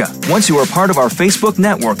America. Once you are part of our Facebook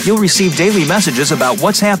network, you'll receive daily messages about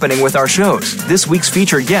what's happening with our shows, this week's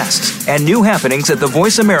featured guests, and new happenings at the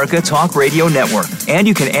Voice America Talk Radio Network. And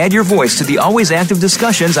you can add your voice to the always active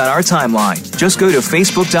discussions on our timeline. Just go to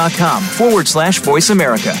facebook.com/Voice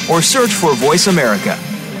America or search for Voice America.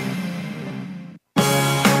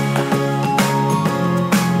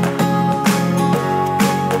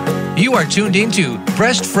 You are tuned into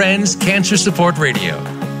Breast Friends Cancer Support Radio.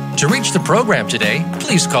 To reach the program today,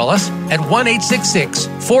 please call us at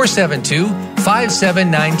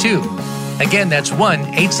 1-866-472-5792. Again, that's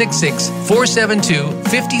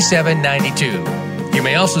 1-866-472-5792. You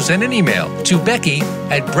may also send an email to Becky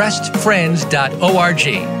at breastfriends.org.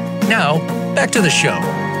 Now, back to the show.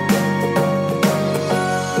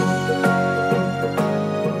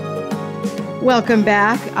 Welcome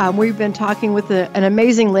back. We've been talking with an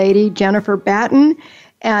amazing lady, Jennifer Batten,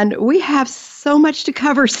 and we have so much to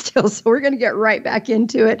cover still, so we're going to get right back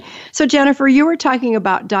into it. So, Jennifer, you were talking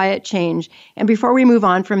about diet change, and before we move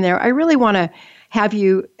on from there, I really want to have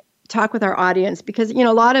you talk with our audience because,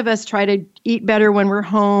 a lot of us try to eat better when we're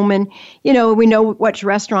home, and, we know which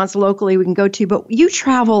restaurants locally we can go to, but you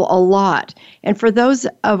travel a lot. And for those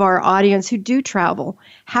of our audience who do travel,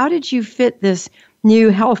 how did you fit this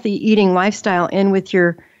new healthy eating lifestyle in with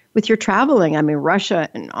your traveling? I mean, Russia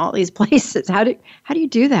and all these places. How do you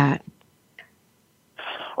do that?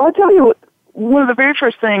 Well, I'll tell you, one of the very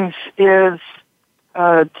first things is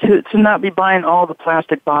to not be buying all the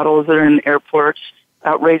plastic bottles that are in airports,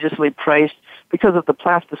 outrageously priced because of the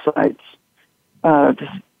plasticides. I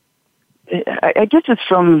guess it's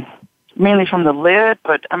mainly from the lid,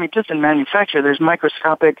 but I mean, just in manufacture, there's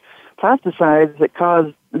microscopic plasticides that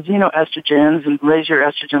cause xenoestrogens and raise your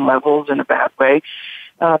estrogen levels in a bad way.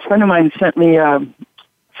 A friend of mine sent me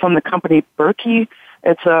from the company Beck.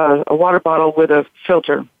 It's a water bottle with a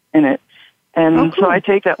filter in it. And so I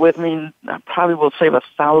take that with me, and I probably will save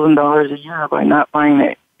 $1,000 a year by not buying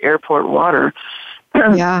the airport water.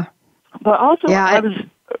 Yeah. But also, yeah, I was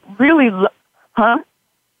really...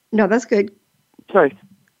 No, that's good. Sorry.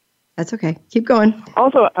 That's okay. Keep going.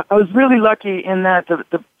 Also, I was really lucky in that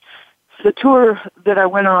the tour that I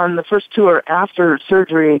went on, the first tour after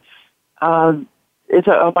surgery, it's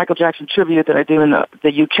a Michael Jackson tribute that I do in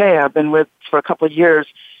the UK. I've been with for a couple of years,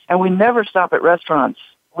 and we never stop at restaurants.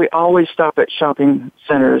 We always stop at shopping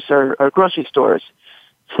centers or grocery stores.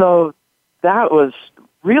 So that was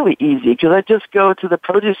really easy because I just go to the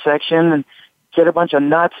produce section and get a bunch of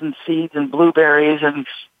nuts and seeds and blueberries. And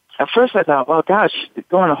at first I thought, well, gosh,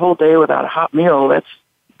 going a whole day without a hot meal, that's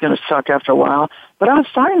going to suck after a while. But I was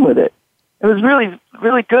fine with it. It was really,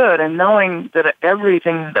 really good. And knowing that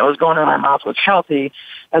everything that was going in my mouth was healthy,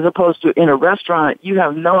 as opposed to in a restaurant, you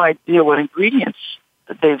have no idea what ingredients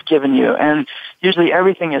that they've given you. And usually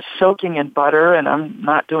everything is soaking in butter, and I'm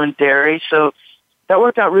not doing dairy. So that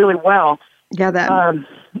worked out really well. Yeah, that makes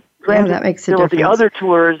a difference. There were the other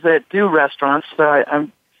tours that do restaurants, so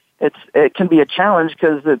it can be a challenge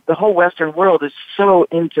because the whole Western world is so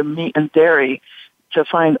into meat and dairy. To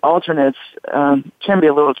find alternates can be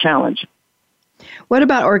a little challenge. What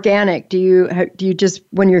about organic? Do you just,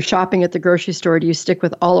 when you're shopping at the grocery store, do you stick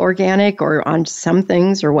with all organic or on some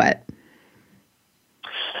things or what?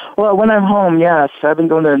 Well, when I'm home, yes. I've been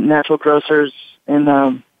going to natural grocers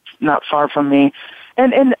not far from me.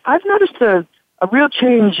 And I've noticed a real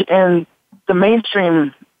change in the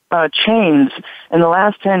mainstream chains, in the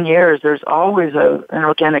last 10 years, there's always an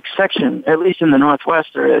organic section, at least in the Northwest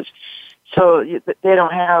there is. So they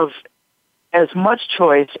don't have as much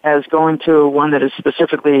choice as going to one that is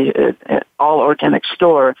specifically an all-organic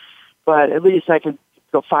store, but at least I could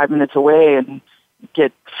go 5 minutes away and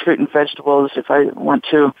get fruit and vegetables if I want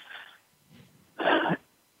to.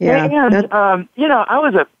 Yeah.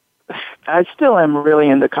 And, I still am really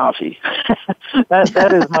into coffee.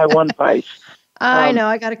 that is my one vice. I know.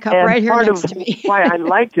 I got a cup right here next to me. Why I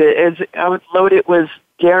liked it is I would load it with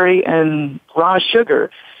dairy and raw sugar.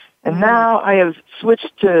 And now I have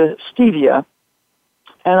switched to stevia,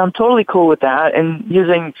 and I'm totally cool with that, and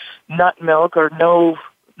using nut milk or no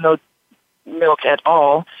milk at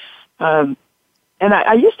all. And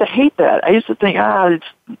I used to hate that. I used to think, it's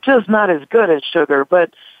just not as good as sugar.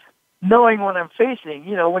 But knowing what I'm facing,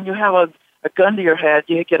 when you have a gun to your head,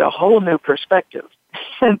 you get a whole new perspective.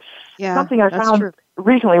 And something I found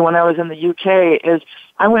recently when I was in the UK is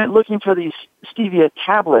I went looking for these stevia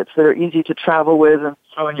tablets that are easy to travel with and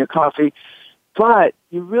throw in your coffee. But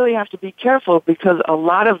you really have to be careful because a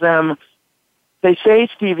lot of them, they say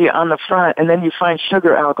stevia on the front, and then you find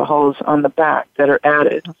sugar alcohols on the back that are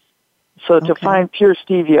added. So to find pure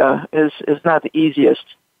stevia is not the easiest.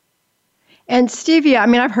 And stevia, I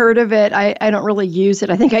mean, I've heard of it. I don't really use it.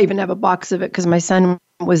 I think I even have a box of it because my son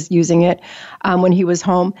was using it when he was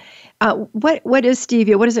home. What is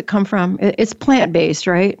stevia? What does it come from? It's plant-based,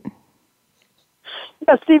 right?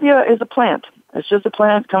 Yeah, stevia is a plant. It's just a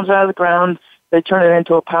plant, comes out of the ground. They turn it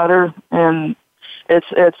into a powder, and it's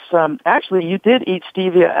actually, you did eat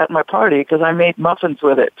stevia at my party because I made muffins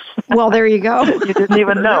with it. Well, there you go. You didn't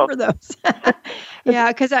even know. Remember those. Yeah,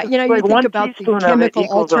 because, you like think about the chemical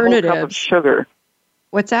alternatives. A whole cup of sugar.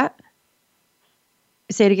 What's that?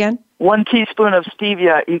 Say it again. 1 teaspoon of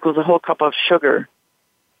stevia equals a whole cup of sugar.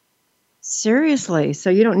 Seriously? So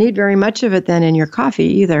you don't need very much of it then in your coffee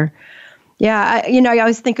either. Yeah, I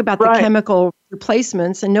always think about the chemical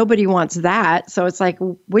replacements, and nobody wants that. So it's like,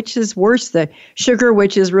 which is worse, the sugar,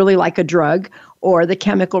 which is really like a drug, or the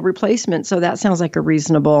chemical replacement? So that sounds like a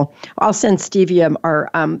reasonable. I'll send stevia our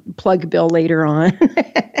plug bill later on.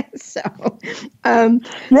 And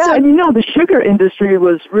the sugar industry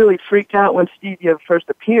was really freaked out when stevia first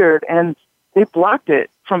appeared, and they blocked it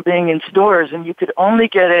from being in stores, and you could only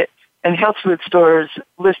get it in health food stores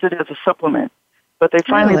listed as a supplement. But they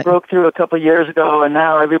finally broke through a couple of years ago, and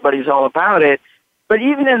now everybody's all about it. But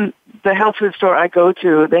even in the health food store I go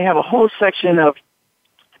to, they have a whole section of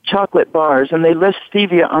chocolate bars, and they list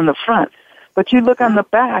stevia on the front. But you look on the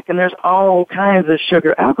back, and there's all kinds of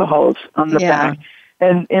sugar alcohols on the back.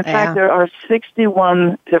 And, in fact, there are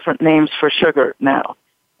 61 different names for sugar now.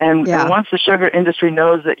 And once the sugar industry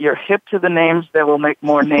knows that you're hip to the names, they will make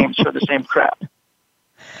more names for the same crap.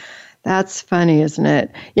 That's funny, isn't it?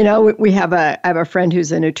 I have a friend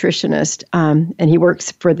who's a nutritionist, and he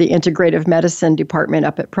works for the integrative medicine department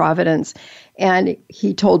up at Providence. And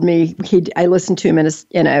he told me, I listened to him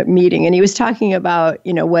in a meeting, and he was talking about,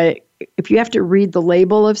 if you have to read the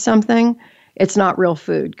label of something, it's not real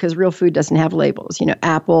food, because real food doesn't have labels.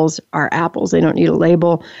 Apples are apples. They don't need a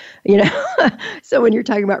label. So when you're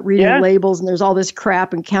talking about reading labels and there's all this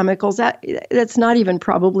crap and chemicals, that's not even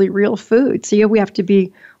probably real food. So we have to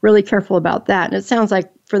be really careful about that. And it sounds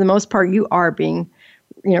like, for the most part, you are being,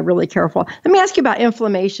 really careful. Let me ask you about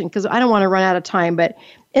inflammation, because I don't want to run out of time, but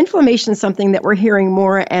inflammation is something that we're hearing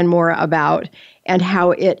more and more about, and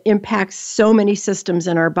how it impacts so many systems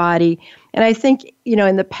in our body. And I think,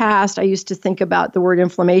 in the past, I used to think about the word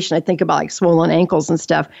inflammation. I think about like swollen ankles and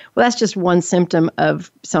stuff. Well, that's just one symptom of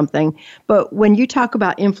something. But when you talk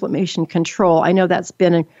about inflammation control, I know that's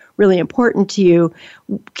been really important to you.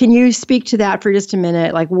 Can you speak to that for just a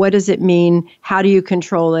minute? Like, what does it mean? How do you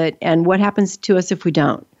control it? And what happens to us if we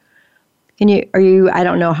don't? I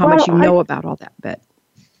don't know how much you know about all that, but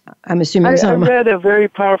I'm assuming I read a very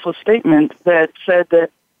powerful statement that said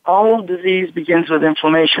that all disease begins with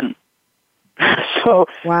inflammation. So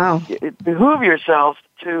it behoove yourself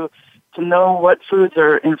to know what foods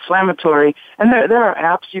are inflammatory. And there are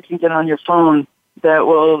apps you can get on your phone that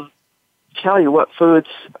will tell you what foods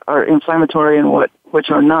are inflammatory and which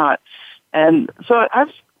are not. And so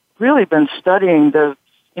I've really been studying the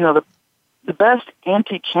best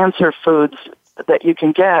anti-cancer foods that you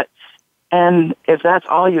can get. And if that's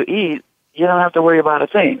all you eat, you don't have to worry about a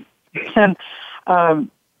thing. And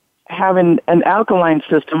having an alkaline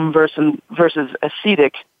system versus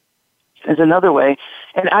acidic is another way.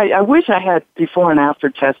 And I wish I had before and after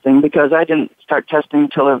testing, because I didn't start testing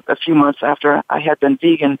until a few months after I had been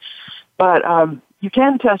vegan. But you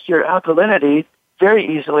can test your alkalinity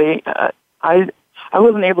very easily. I I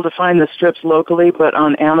wasn't able to find the strips locally, but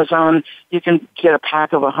on Amazon, you can get a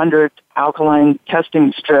pack of 100 alkaline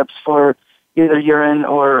testing strips for either urine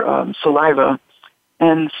or saliva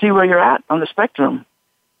and see where you're at on the spectrum.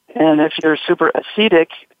 And if you're super acidic,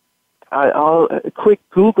 a quick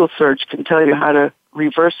Google search can tell you how to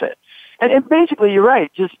reverse it. And basically, you're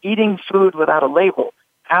right, just eating food without a label,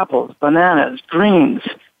 apples, bananas, greens,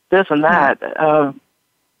 this and that,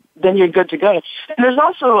 then you're good to go. And there's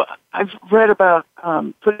also, I've read about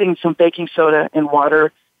putting some baking soda in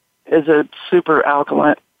water is a super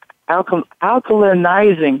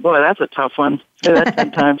alkalinizing. Boy, that's a tough one. Say that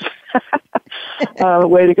 10 times.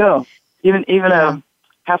 Way to go. Even a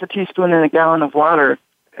half a teaspoon in a gallon of water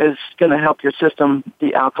is going to help your system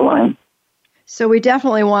be alkaline. So we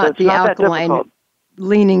definitely want the alkaline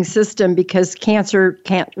leaning system because cancer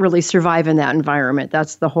can't really survive in that environment.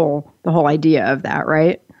 That's the whole idea of that,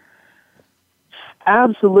 right?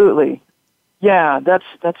 Absolutely. Yeah, that's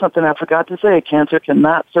something I forgot to say. Cancer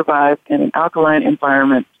cannot survive in an alkaline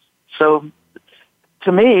environment. So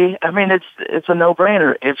to me, I mean, it's a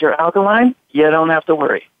no-brainer. If you're alkaline, you don't have to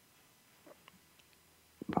worry.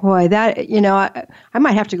 Boy, that, I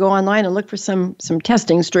might have to go online and look for some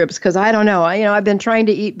testing strips because I don't know. I've been trying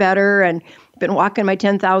to eat better and been walking my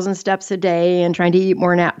 10,000 steps a day and trying to eat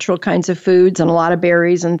more natural kinds of foods and a lot of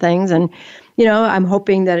berries and things. And, I'm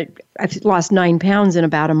hoping that I've lost 9 pounds in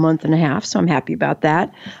about a month and a half, so I'm happy about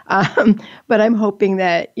that. But I'm hoping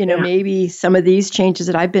that, maybe some of these changes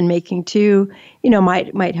that I've been making too,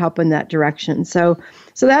 might help in that direction. So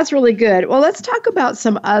that's really good. Well, let's talk about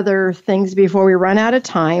some other things before we run out of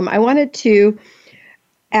time. I wanted to,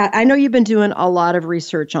 I know you've been doing a lot of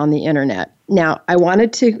research on the internet. Now, I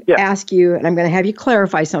wanted to ask you, and I'm going to have you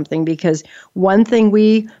clarify something because one thing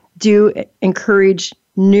we do encourage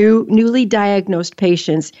newly diagnosed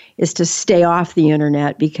patients is to stay off the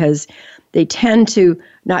internet because they tend to,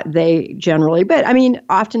 not they generally, but I mean,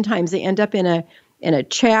 oftentimes they end up in a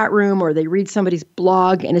chat room or they read somebody's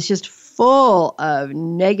blog and it's just full of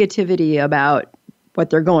negativity about what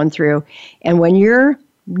they're going through. And when you're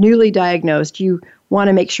newly diagnosed, you want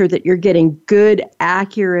to make sure that you're getting good,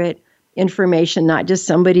 accurate information, not just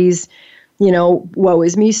somebody's, woe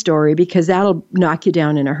is me story, because that'll knock you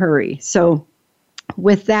down in a hurry. So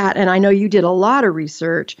with that, and I know you did a lot of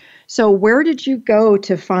research, so where did you go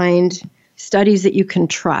to find studies that you can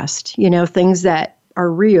trust, things that are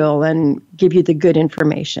real and give you the good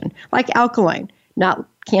information, like alkaline, not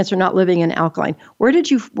cancer, not living in alkaline. Where do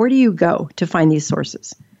you go to find these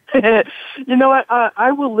sources? You know what?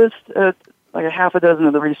 I will list like a half a dozen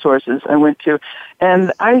of the resources I went to.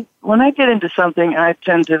 And when I get into something, I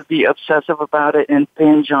tend to be obsessive about it and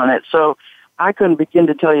binge on it. So I couldn't begin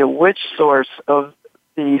to tell you which source of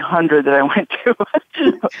the 100 that I went to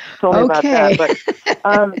told me about that. But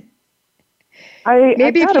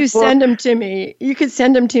maybe if you send them to me, you could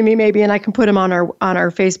send them to me maybe, and I can put them on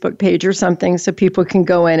our Facebook page or something so people can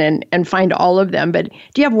go in and find all of them. But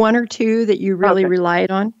do you have one or two that you really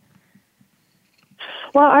relied on?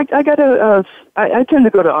 Well, I tend to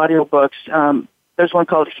go to audiobooks. There's one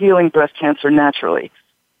called Healing Breast Cancer Naturally.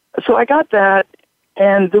 So I got that,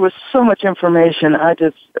 and there was so much information. I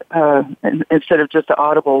just, instead of just the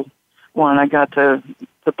Audible one, I got the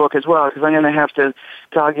book as well, because I'm going to have to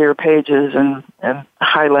dog-ear pages and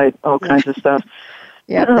highlight all kinds of stuff.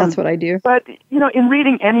 Yeah, that's what I do. But, in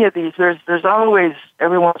reading any of these, there's always,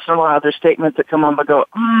 every once in a while, there's statements that come up and go,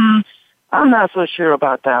 I'm not so sure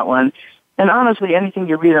about that one. And honestly, anything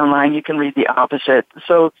you read online, you can read the opposite.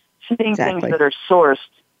 So seeing things that are sourced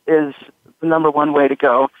is the number one way to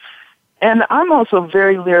go. And I'm also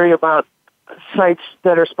very leery about sites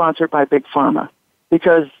that are sponsored by Big Pharma,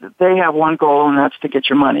 because they have one goal, and that's to get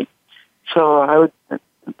your money. So I would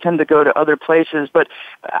tend to go to other places. But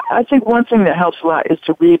I think one thing that helps a lot is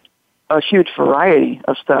to read a huge variety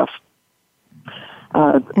of stuff.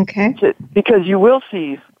 Because you will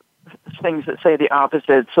see things that say the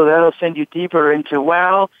opposite, so that'll send you deeper into,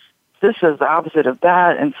 well, this is the opposite of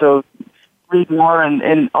that, and so read more,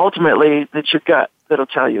 and ultimately it's your gut that'll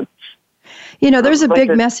tell you. There's a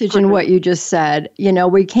big message in what you just said.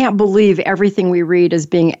 We can't believe everything we read as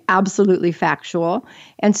being absolutely factual.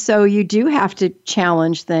 And so you do have to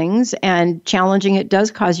challenge things, and challenging it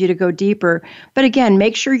does cause you to go deeper. But again,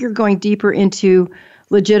 make sure you're going deeper into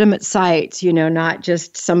legitimate sites, not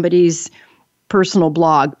just somebody's personal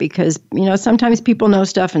blog, because, sometimes people know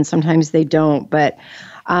stuff and sometimes they don't. But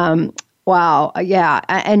wow, yeah.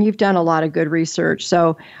 And you've done a lot of good research.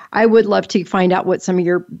 So I would love to find out what some of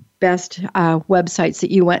your best websites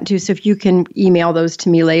that you went to. So if you can email those to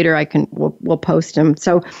me later, we'll post them.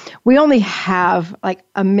 So we only have like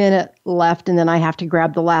a minute left, and then I have to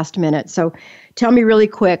grab the last minute. So tell me really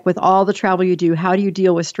quick, with all the travel you do, how do you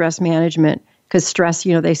deal with stress management? Because stress,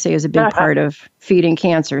 they say, is a big part of feeding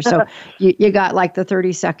cancer. So you got like the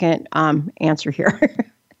 30-second answer here.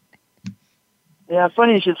 Yeah,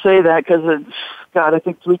 funny you should say that because, I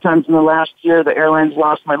think 3 times in the last year the airlines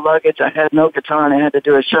lost my luggage. I had no guitar and I had to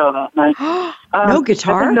do a show that night. No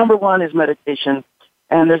guitar? I think number one is meditation.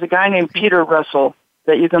 And there's a guy named Peter Russell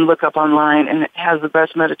that you can look up online, and it has the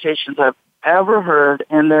best meditations I've ever heard.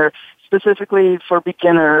 And they're specifically for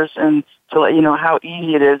beginners and to let you know how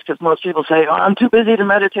easy it is, because most people say, I'm too busy to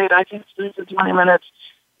meditate, I can't sleep for 20 minutes.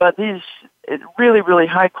 But these, really, really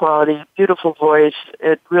high quality, beautiful voice,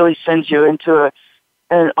 it really sends you into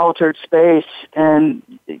an altered space and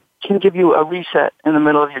it can give you a reset in the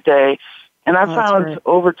middle of your day. And I found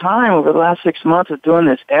over time, over the last 6 months of doing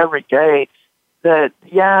this every day, that,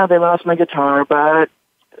 they lost my guitar, but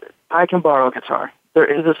I can borrow a guitar. There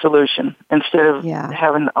is a solution instead of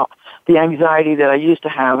having the anxiety that I used to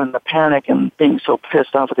have and the panic and being so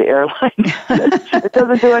pissed off at the airline. It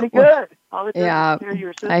doesn't do any good. All it does is clear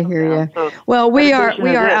your system I hear down. you. So well, we are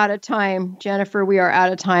out of time, Jennifer. We are out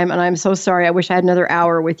of time, and I'm so sorry. I wish I had another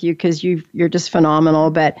hour with you because you're just phenomenal.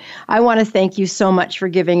 But I want to thank you so much for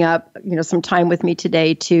giving up, some time with me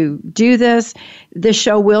today to do this. This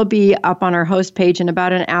show will be up on our host page in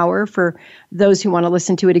about an hour. For those who want to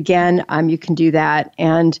listen to it again, you can do that.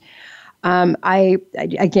 And I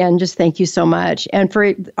again just thank you so much. And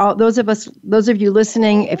for all those of you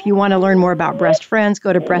listening, if you want to learn more about Breast Friends,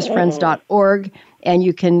 go to breastfriends.org and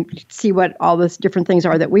you can see what all the different things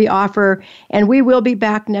are that we offer. And we will be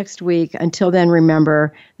back next week. Until then,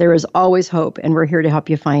 remember, there is always hope, and we're here to help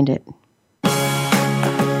you find it.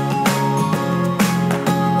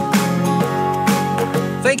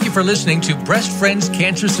 Thank you for listening to Breast Friends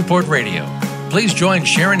Cancer Support Radio. Please join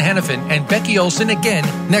Sharon Hennepin and Becky Olson again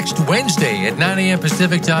next Wednesday at 9 a.m.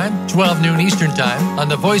 Pacific Time, 12 noon Eastern Time on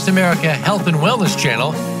the Voice America Health and Wellness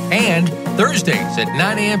Channel, and Thursdays at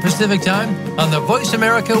 9 a.m. Pacific Time on the Voice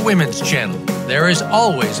America Women's Channel. There is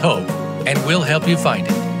always hope, and we'll help you find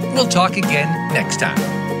it. We'll talk again next time.